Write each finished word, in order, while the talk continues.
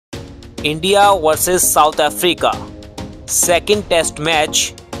India vs South Africa. Second test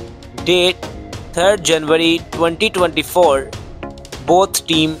match. Date 3rd January 2024. Both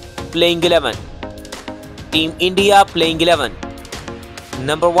team playing 11. Team India playing 11.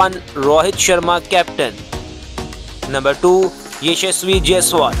 Number 1 Rohit Sharma captain. Number 2 Yashaswi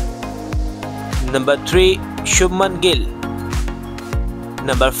Jaiswal. Number 3 Shubman Gill.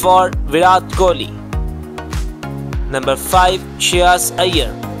 Number 4 Virat Kohli. Number 5 Shreyas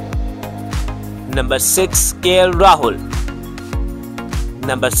Iyer. Number 6 Rahul.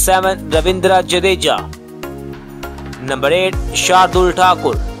 Number 7 Ravindra Jadeja. Number 8 Shardul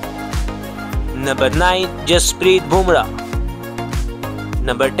Thakur. Number 9 Jasprit Bhumra.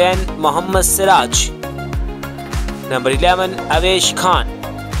 Number 10 Siraj. Number 11 Avesh Khan.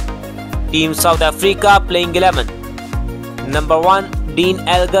 Team South Africa playing 11. Number 1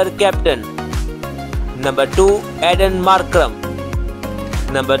 Elger captain. Number 2 Aiden Markram.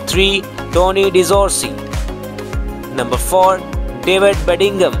 Number 3 Zorzi. Number 4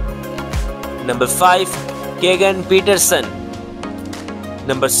 Bedingham. Number 5 Keegan Petersen.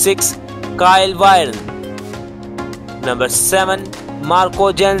 Number 6 Iyer. Number 7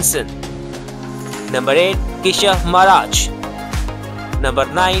 Jensen. Number 8 Keshav Mahraj. Number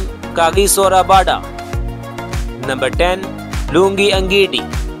 9 Kagiso Rabada. Number 10 Lungi Angidi.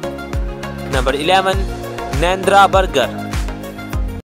 Number 11 Burger.